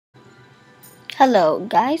Hello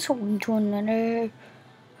guys, welcome to another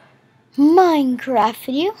Minecraft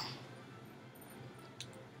video.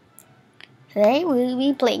 Today we'll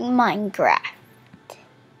be playing Minecraft.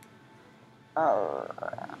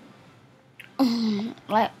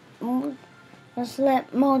 Let's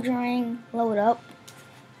let Mojang load up.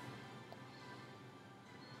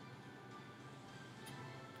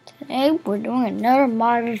 Today we're doing another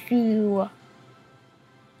mod review.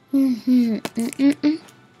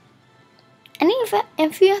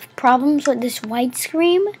 And if you have problems with this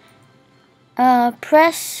widescreen,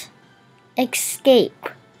 press escape.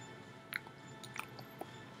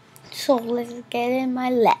 So let's get in my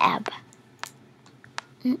lab.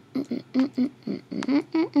 Good.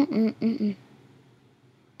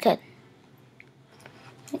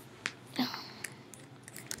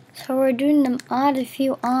 So we're doing the mod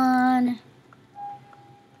review on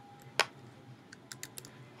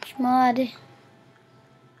mod.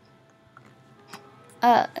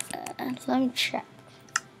 Let me check.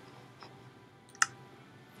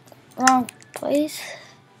 Wrong place.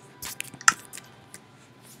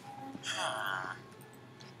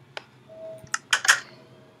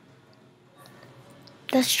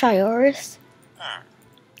 Let's try yours.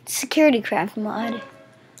 Security craft mod.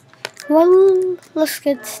 Well, let's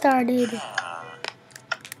get started.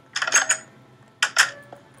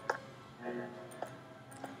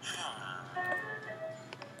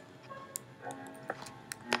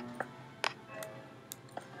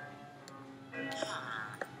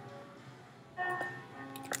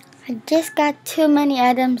 I just got too many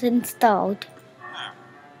items installed.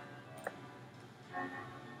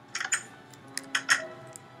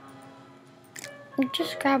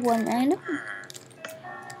 Just grab one item.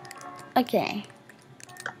 Okay.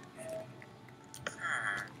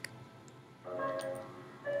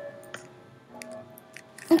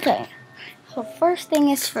 Okay. So first thing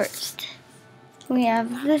is first. We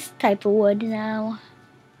have this type of wood now.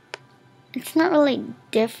 It's not really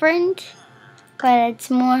different, but it's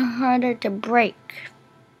more harder to break.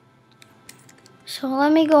 So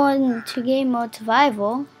let me go into game mode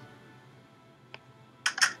survival.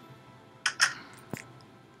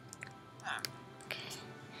 Okay.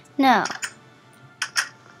 Now,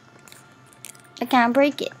 I can't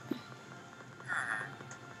break it.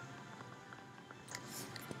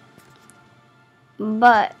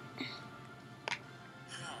 But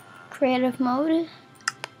creative mode,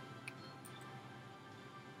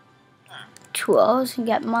 tools, and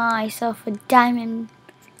get myself a diamond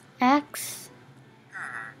axe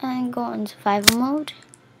and go in survival mode.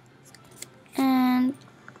 And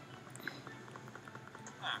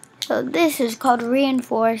so this is called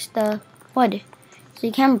reinforce the wood, so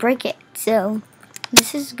you can't break it. So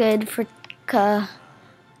this is good for like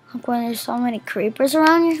when there's so many creepers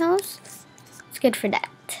around your house. It's good for that.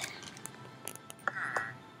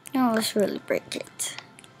 Now let's really break it.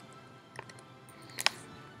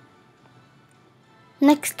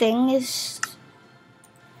 Next thing is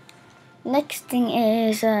let's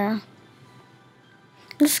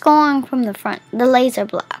go on from the front. The laser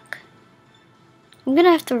block. I'm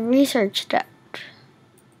gonna have to research that.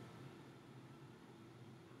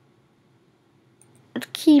 The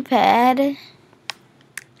keypad.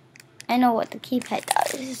 I know what the keypad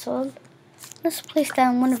does. So let's place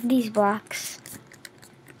down one of these blocks.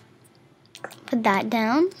 Put that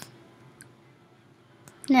down.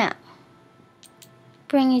 Now,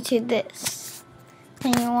 bring you to this.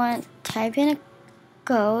 And you want to type in a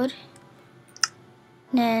code.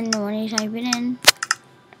 Then when you type it in,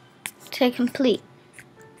 to complete.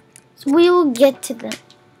 So we will get to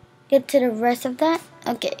the rest of that.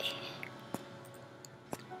 Okay.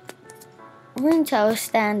 Rinto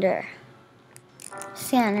scanner.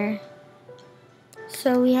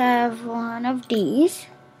 So we have one of these.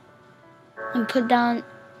 And put down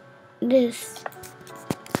this.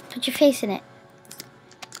 Put your face in it.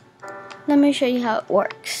 Let me show you how it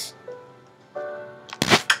works.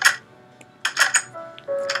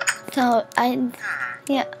 So I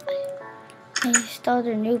installed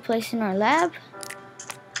a new place in our lab.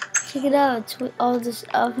 Check it out, it's with all this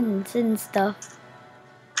ovens and stuff.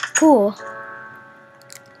 Cool.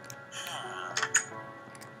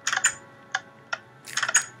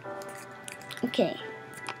 Okay.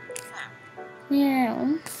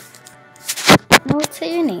 Now let's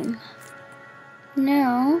say your name.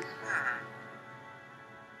 Now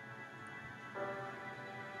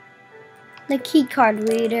the key card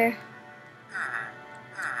reader.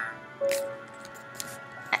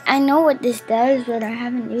 I know what this does, but I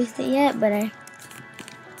haven't used it yet. But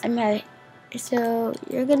I'm ready. So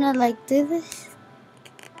you're gonna like do this.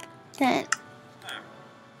 Then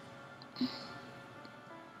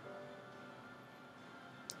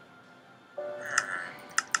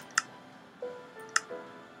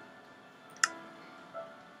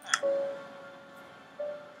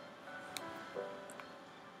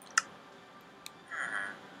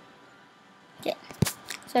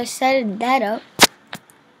So I set that up,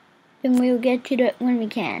 and we'll get to it when we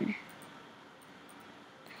can.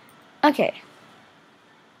 Okay.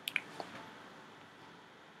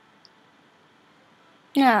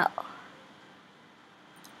 Now,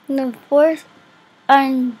 the fourth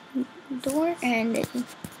door and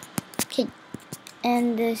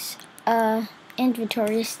this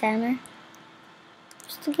inventory scanner.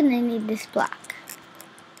 Still gonna need this block.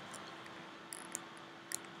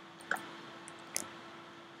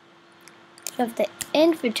 So of the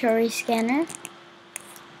inventory scanner,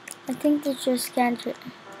 I think it just scans it.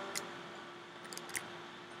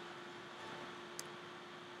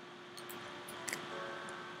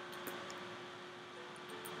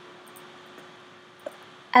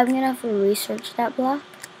 I'm gonna have to research that block.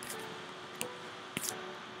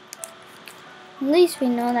 At least we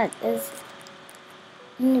know that this,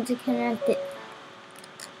 you need to connect it.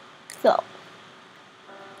 So,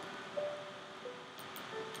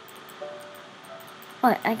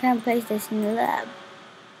 wait, I can't place this in the lab.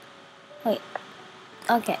 Wait,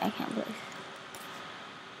 okay, I can't place.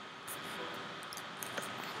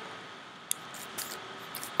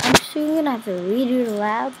 I'm soon gonna have to redo the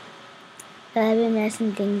lab. But I've been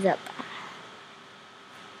messing things up.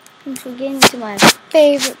 And we're getting to my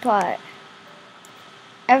favorite part.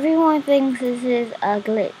 Everyone thinks this is a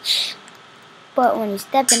glitch, but when you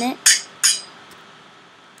step in it,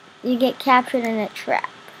 you get captured in a trap.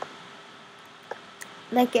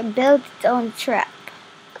 Like it builds its own trap.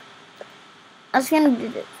 I was gonna do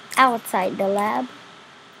this outside the lab.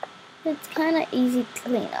 It's kind of easy to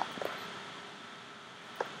clean up.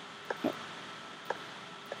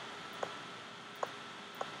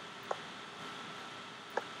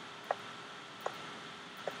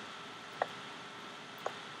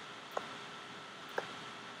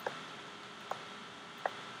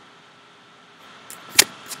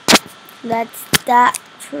 That's that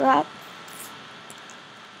trap.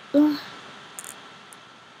 We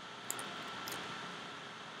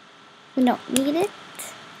don't need it.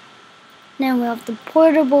 Now we have the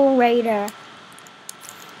portable radar.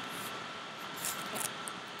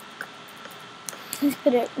 Let's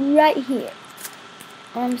put it right here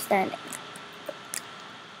where I'm standing.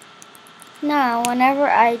 Now, whenever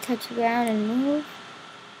I touch the ground and move,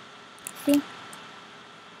 see?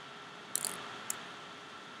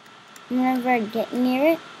 Whenever I get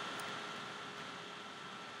near it,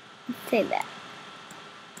 say that.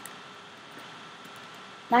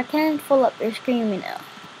 I can't pull up your screen, you know.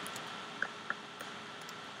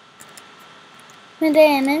 And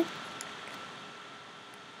then,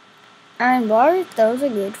 iron bars, those are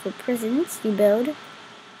good for prisons you build.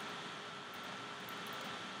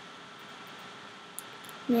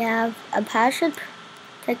 We have a password,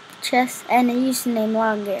 protect the chest, and a username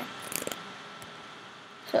logger.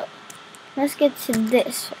 So, let's get to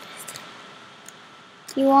this first.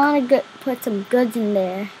 You want to put some goods in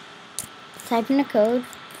there. Type in the code.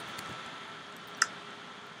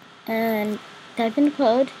 And type in the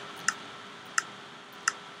code.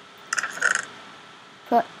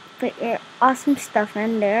 Put your awesome stuff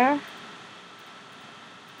in there.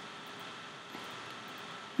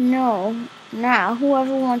 No. Now,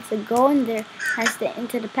 whoever wants to go in there has to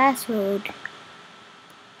enter the password.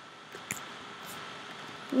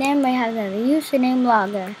 Then we have the username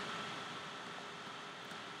logger.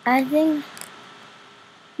 I think,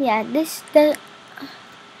 yeah, this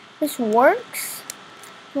works.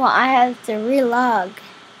 Well, I have to relog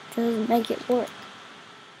to make it work.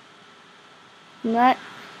 But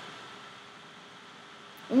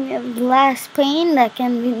we have glass pane that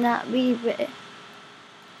can not be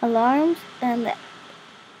alarms, and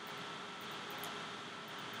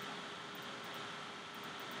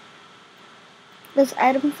this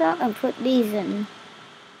items out and put these in.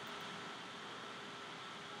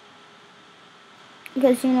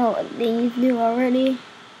 Because you know what these do already.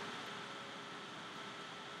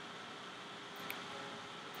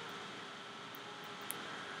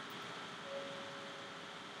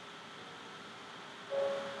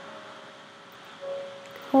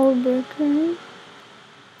 Hold broken.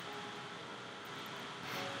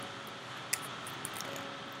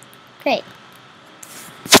 Okay.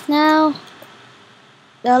 Now,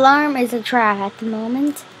 the alarm is a trap at the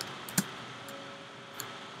moment.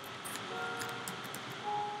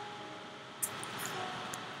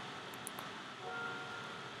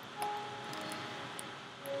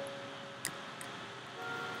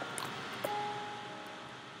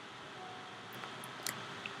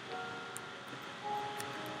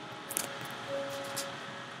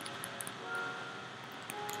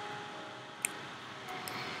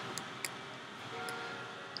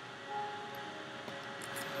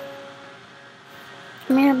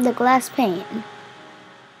 We have the glass pane.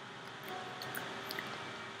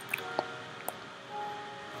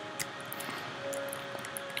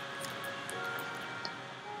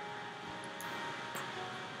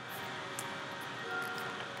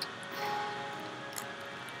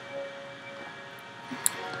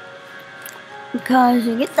 Because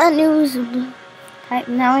you get that news type,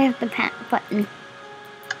 now we have the button.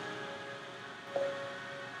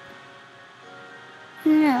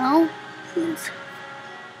 Now,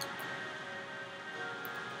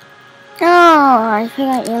 oh, I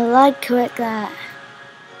forgot you like click that.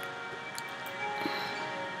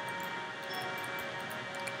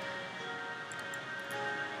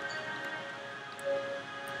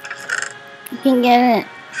 You can get it.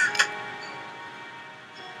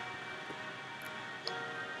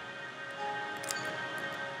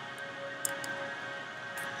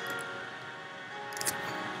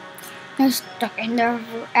 I'm stuck in there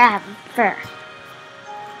forever.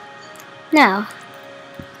 Now,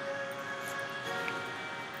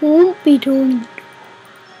 we won't be doing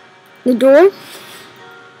the door,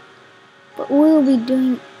 but we'll be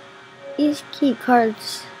doing these key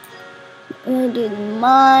cards. We'll do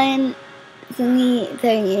mine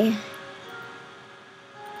thingy.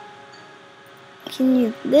 Can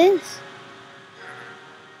you this?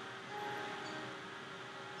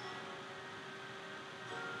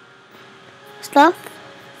 Stuff.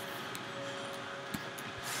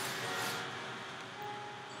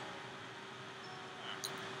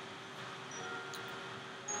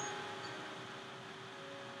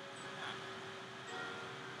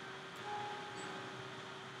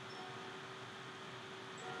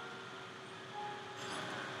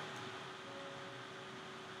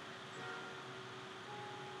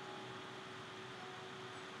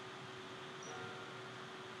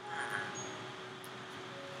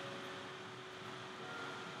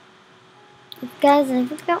 Guys, I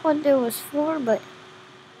forgot what it was for, but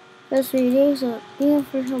there's a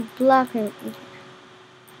universal blocker.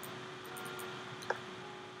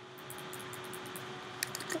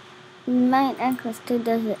 Mine Aqua still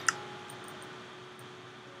does it.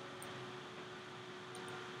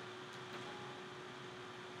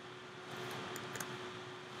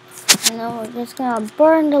 No, we're just gonna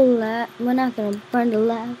burn the lab. We're not gonna burn the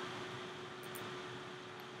lab.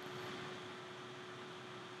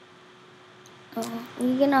 Oh,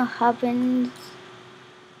 we're gonna hop in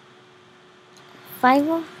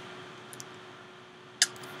Fiverr.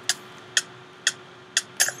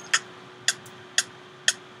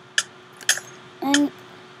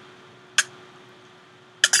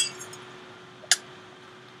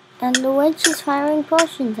 And the witch is firing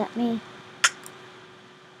potions at me.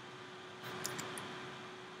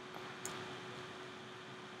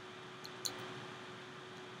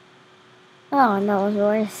 Oh, that was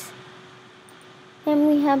worse. And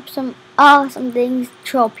we have some awesome things to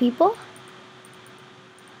troll people.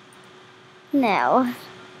 Now,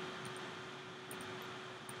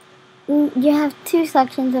 you have two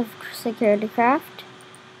sections of security craft.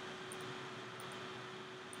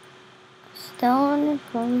 Stone,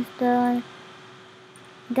 cobblestone,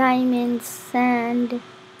 diamonds, sand.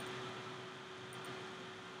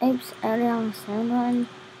 Oops, I already have a sand one.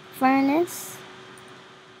 Furnace.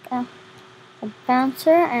 A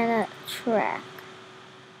bouncer and a track.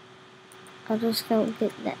 I'll just go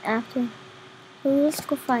get that after. So let's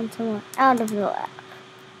go find someone out of the lab.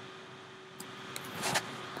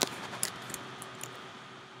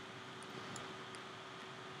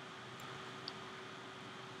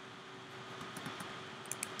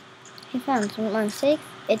 I found someone safe.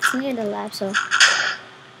 It's near the lab, so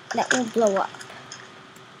that will blow up.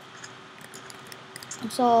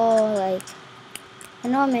 So, like, I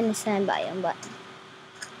know I'm in the sand biome, but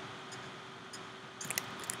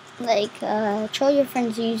like, show your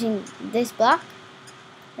friends using this block.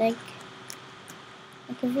 Like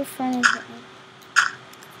if your friend is,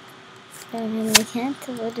 and they can't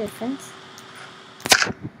tell the difference.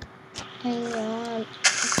 And you want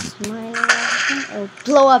mine or everything, it'll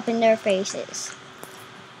blow up in their faces.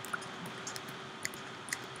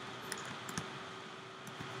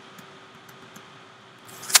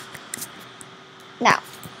 Now,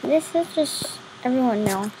 this is just everyone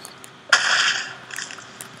knows.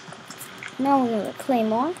 Now we have a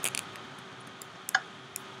claymore.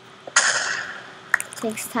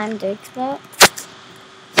 Takes time to explode.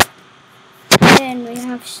 And we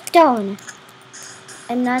have stone,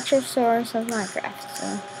 a natural source of Minecraft.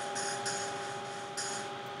 So.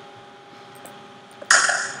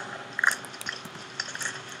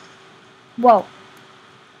 Whoa.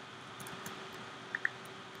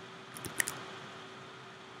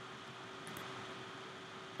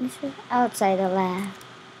 This is outside the lab.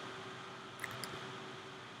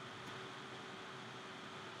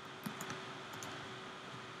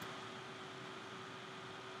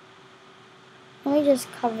 Let me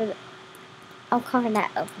just cover I'll cover that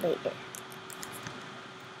up later.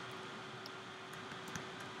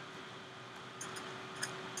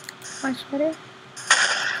 Much better.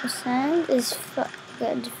 The sand is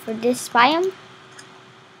good for this biome.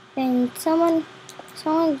 And someone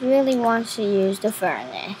really wants to use the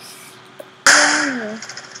furnace.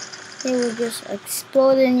 They will just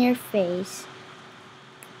explode in your face.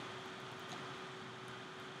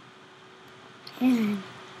 And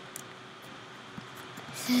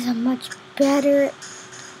this is a much better.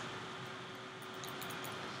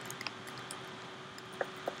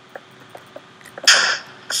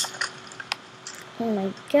 Oh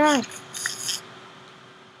my god.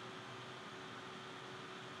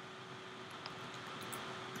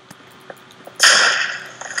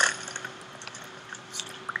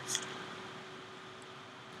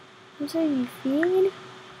 What are you feeding?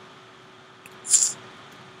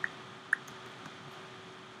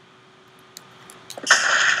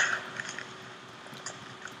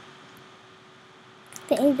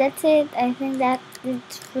 I think that's it. I think that's it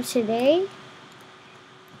for today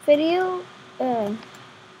video. I'll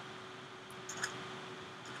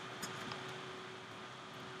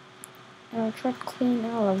try to clean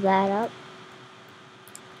all of that up.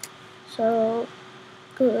 So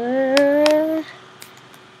good.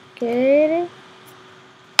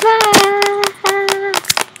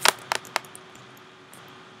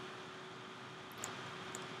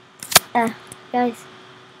 Bye. Guys,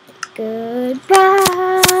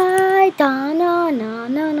 goodbye.